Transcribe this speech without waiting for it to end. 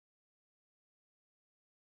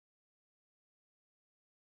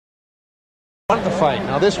The fight.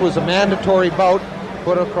 Now this was a mandatory bout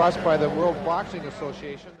put across by the World Boxing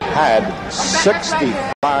Association. Had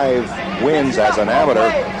 65 wins as an amateur,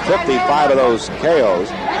 55 of those KOs.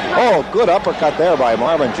 Oh, good uppercut there by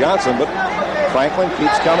Marvin Johnson, but Franklin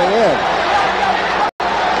keeps coming in.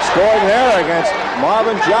 Scoring there against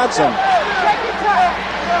Marvin Johnson.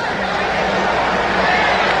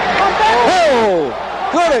 Oh,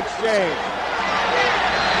 good exchange.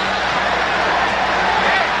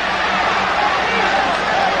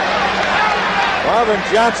 Marvin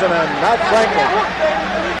Johnson and Matt Franklin.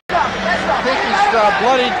 I think he's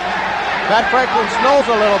bloodied Matt Franklin's nose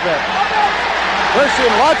a little bit. We're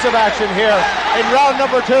seeing lots of action here in round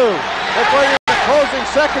number 2. They're going into the closing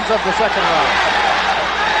seconds of the second round.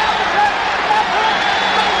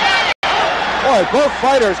 Boy, both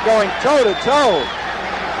fighters going toe-to-toe.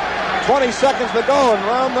 20 seconds to go in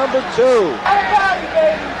round number 2.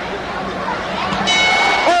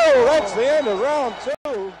 Oh, that's the end of round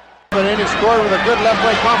 2. But in he scored with a good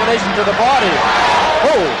left-right combination to the body.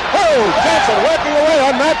 Oh, Johnson working away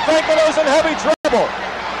on Matt Franklin, who's in heavy trouble.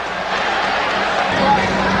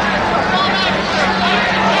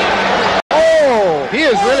 Oh, he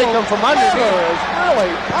has really come from under. Is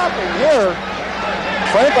really popping here.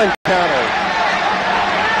 Franklin counter.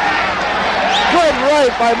 Good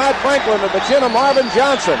right by Matt Franklin at the chin of Marvin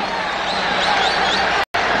Johnson.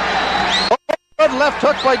 Good left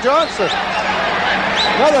hook by Johnson.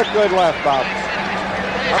 Another good left box.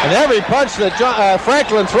 And every punch that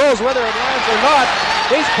Franklin throws, whether it lands or not,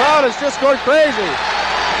 this crowd is just going crazy.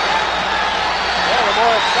 One of the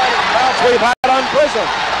more exciting crowds we've had on Prison.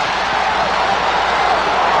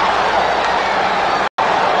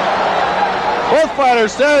 Both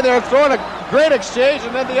fighters standing there throwing a great exchange,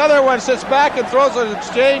 and then the other one sits back and throws an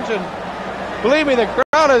exchange, and believe me, the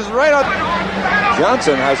crowd is right on.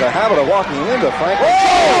 Johnson has a habit of walking into Franklin.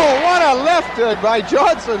 Oh, what a left by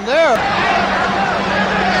Johnson there.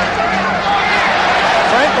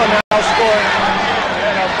 Franklin now scoring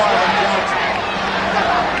ahead of Marvin Johnson.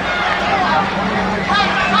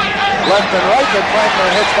 Left and right that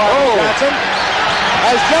Franklin hits Marvin Johnson.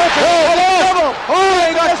 As Johnson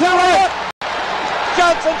he got two hit.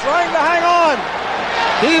 Johnson trying to hang on.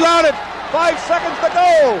 He allowed it. 5 seconds to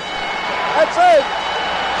go. That's it.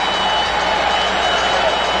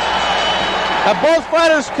 And both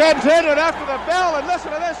fighters continued after the bell, and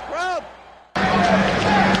listen to this crowd.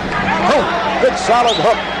 Oh, good solid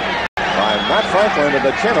hook by Matt Franklin to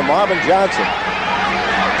the chin of Marvin Johnson.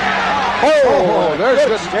 Oh, there's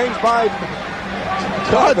good exchange by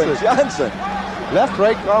Marvin Johnson.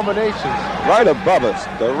 Left-right combinations. Right above us,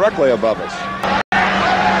 directly above us.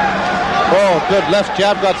 Oh, good left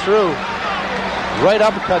jab got through. Right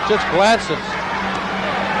uppercut just glances.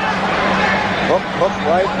 Hook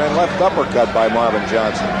right and left uppercut by Marvin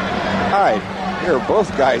Johnson. All right, here are both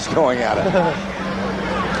guys going at it.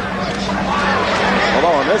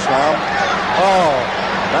 Although in this round,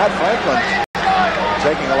 Matt Franklin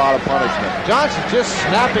taking a lot of punishment. Johnson just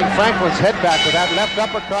snapping Franklin's head back with that left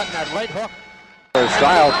uppercut and that right hook.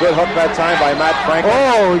 Style, good hook that time by Matt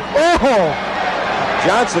Franklin.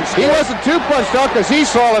 Johnson he wasn't too punched out because he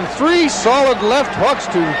saw 3 solid left hooks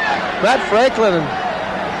to Matt Franklin.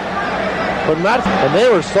 And they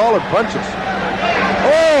were solid punches.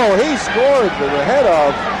 Oh, he scored to the head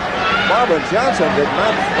of Marvin Johnson, did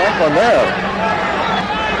Matt Franklin there.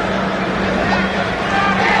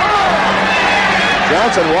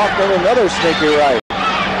 Johnson walked in another sneaky right.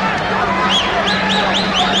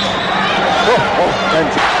 And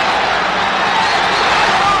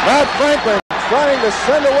Matt Franklin trying to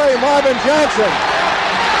send away Marvin Johnson.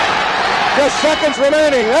 Just seconds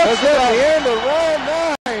remaining. That's it. The end of round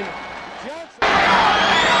 9.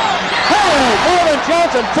 Marvin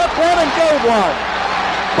Johnson took one and gave one.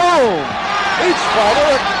 Boom! Each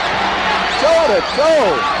fighter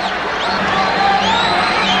toe-to-toe.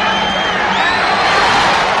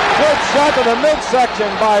 Good shot to the midsection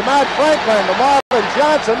by Matt Franklin to Marvin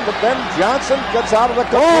Johnson, but then Johnson gets out of the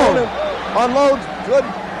cocoon and unloads good,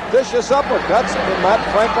 vicious uppercuts to Matt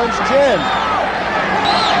Franklin's chin.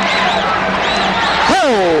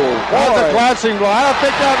 Oh, that's a glancing blow. I don't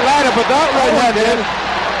think that landed, but that one did.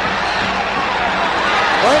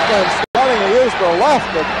 Franklin starting to use the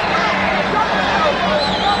left.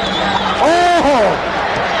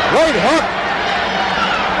 Great hook.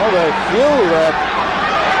 Oh, they flew that.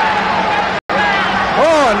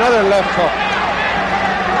 Another left hook.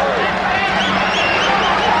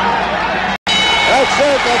 That's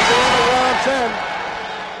it. That's the end of round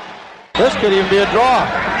 10. This could even be a draw.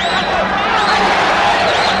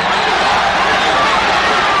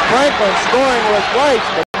 Franklin scoring with rights,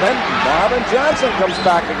 but then Marvin Johnson comes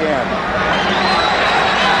back again.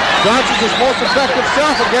 Johnson's his most effective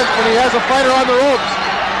self against when he has a fighter on the ropes.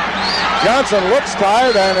 Johnson looks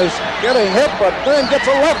tired and is getting hit, but then gets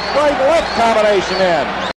a left, right, left combination in.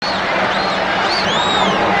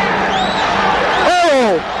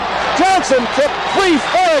 Oh! Johnson took 3, 4,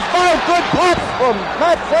 5 good pops from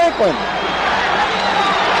Matt Franklin.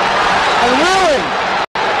 And Grueling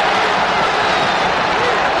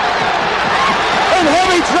in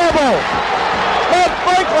heavy trouble. Matt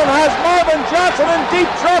Franklin has Marvin Johnson in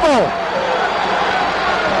deep trouble.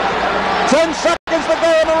 10 seconds to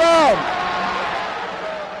go in the round.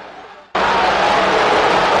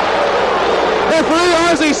 Referee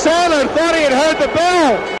Ozzie Sandler thought he had heard the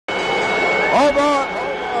bell. Hold on.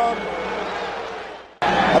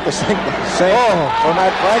 At the same for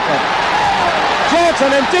Matt Franklin.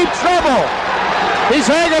 Johnson in deep trouble. He's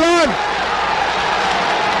hanging on.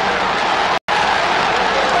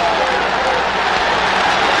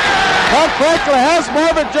 Matt Franklin has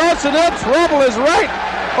Marvin Johnson in trouble. His right.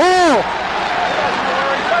 Oh!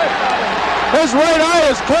 His right eye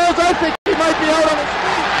is closed. I think he might be out on his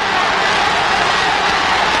feet.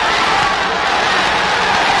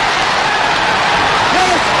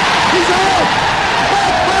 Yes! He's out!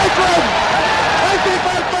 Matt Franklin! I think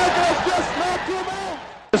Matt Franklin has just knocked him out.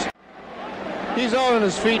 He's out on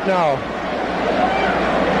his feet now.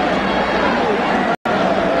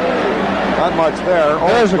 Not much there.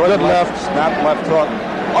 There's a good left. Snap left hook.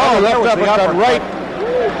 Oh, left uppercut right.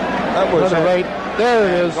 That was right. There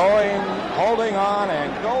it is. Holding on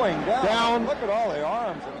and going down. Look at all the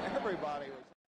arms and everybody.